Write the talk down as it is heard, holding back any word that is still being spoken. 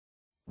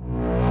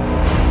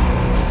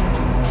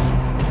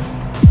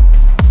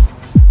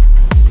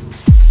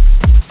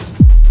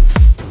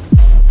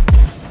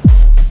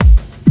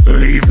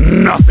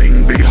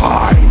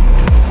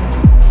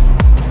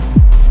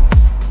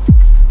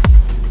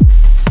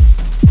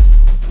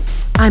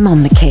I'm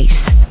on the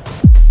case.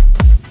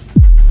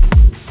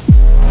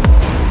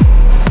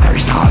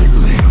 As I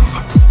live,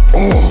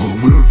 all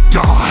will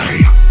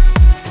die.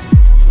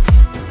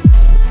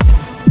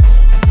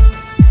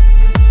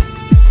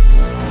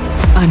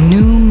 A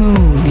new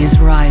moon is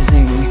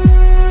rising.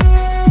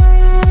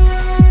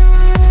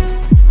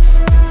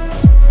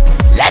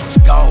 Let's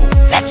go!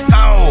 Let's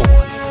go!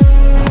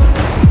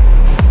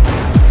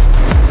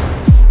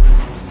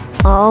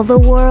 All the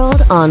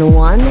world on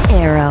one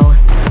arrow.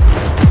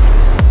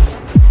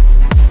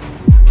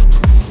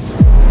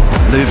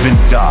 Live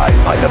and die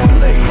by the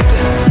blade.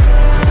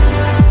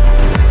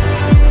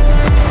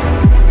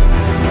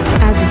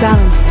 As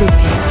balance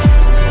dictates.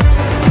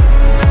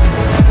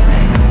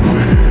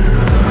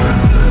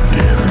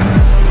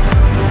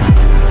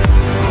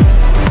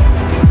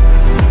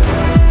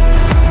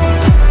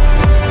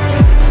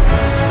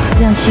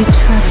 Don't you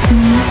trust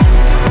me?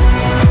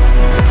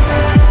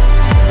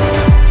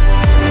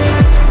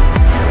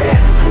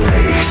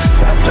 Embrace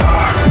the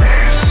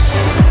darkness.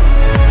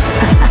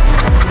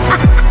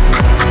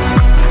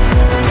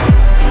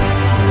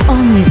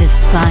 Only the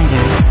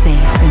spider is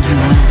safe in her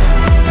web.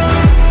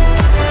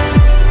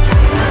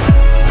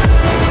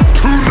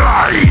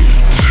 Tonight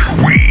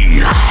we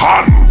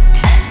hunt.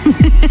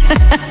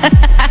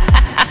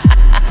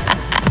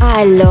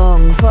 I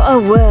long for a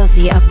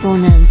worthy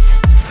opponent.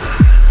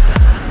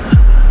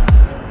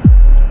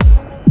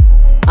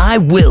 I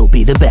will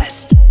be the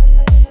best.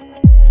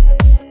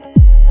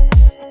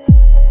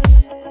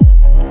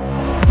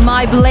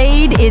 My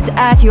blade is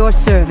at your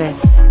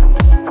service.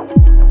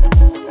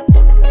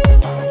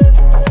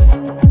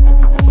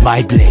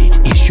 My blade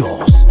is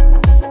yours.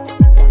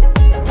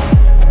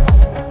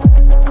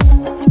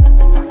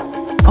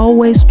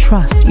 Always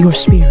trust your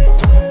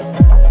spirit.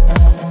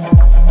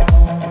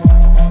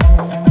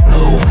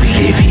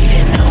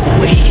 Oblivion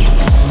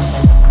awaits.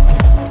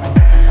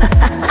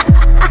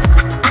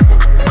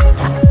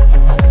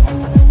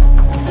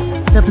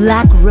 The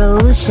black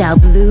rose shall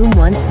bloom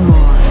once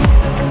more.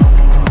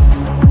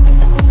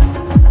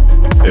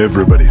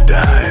 Everybody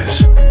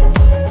dies.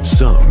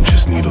 Some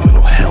just need a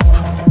little help.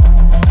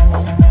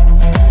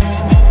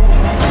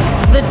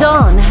 The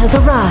dawn has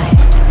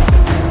arrived.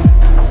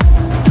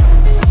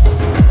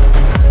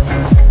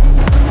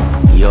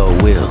 Your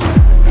will,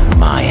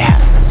 my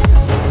hands.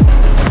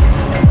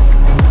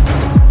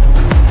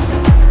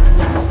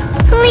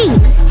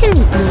 Pleased to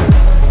meet you.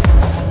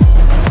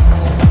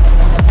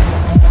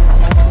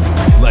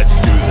 Let's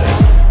do this.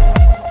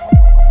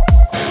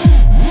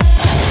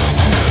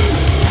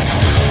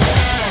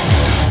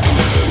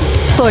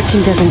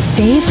 Fortune doesn't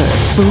favor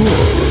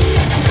fools.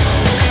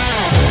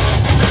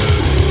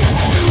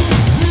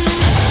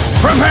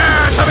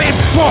 Prepare to be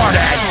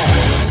boarded!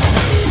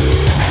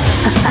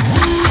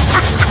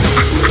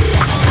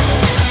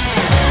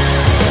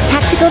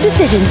 Tactical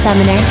decision,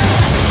 Summoner.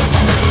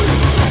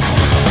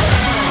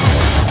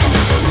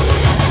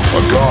 A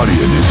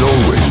guardian is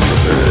always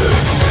prepared.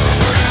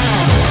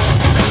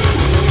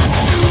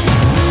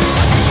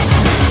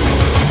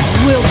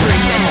 We'll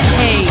bring them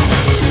pain.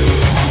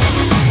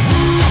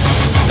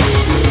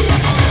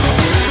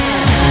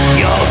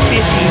 You're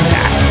busy,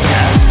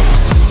 master.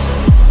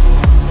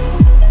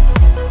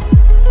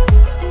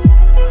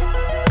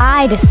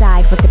 I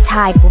decide what the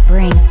tide will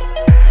bring.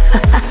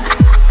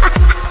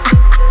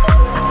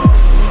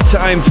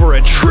 Time for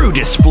a true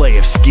display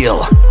of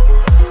skill.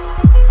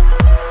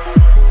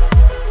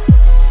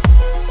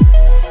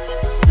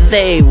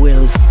 They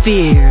will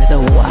fear the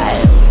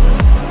wild.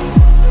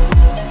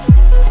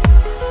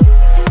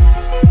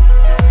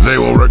 They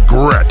will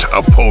regret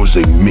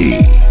opposing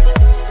me.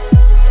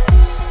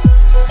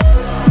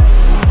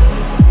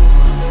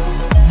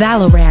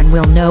 Valoran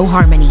will know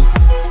harmony.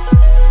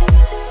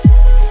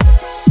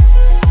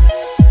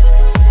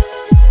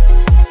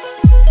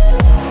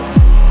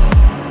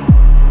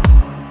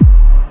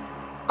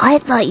 I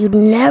thought you'd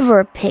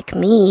never pick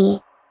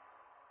me.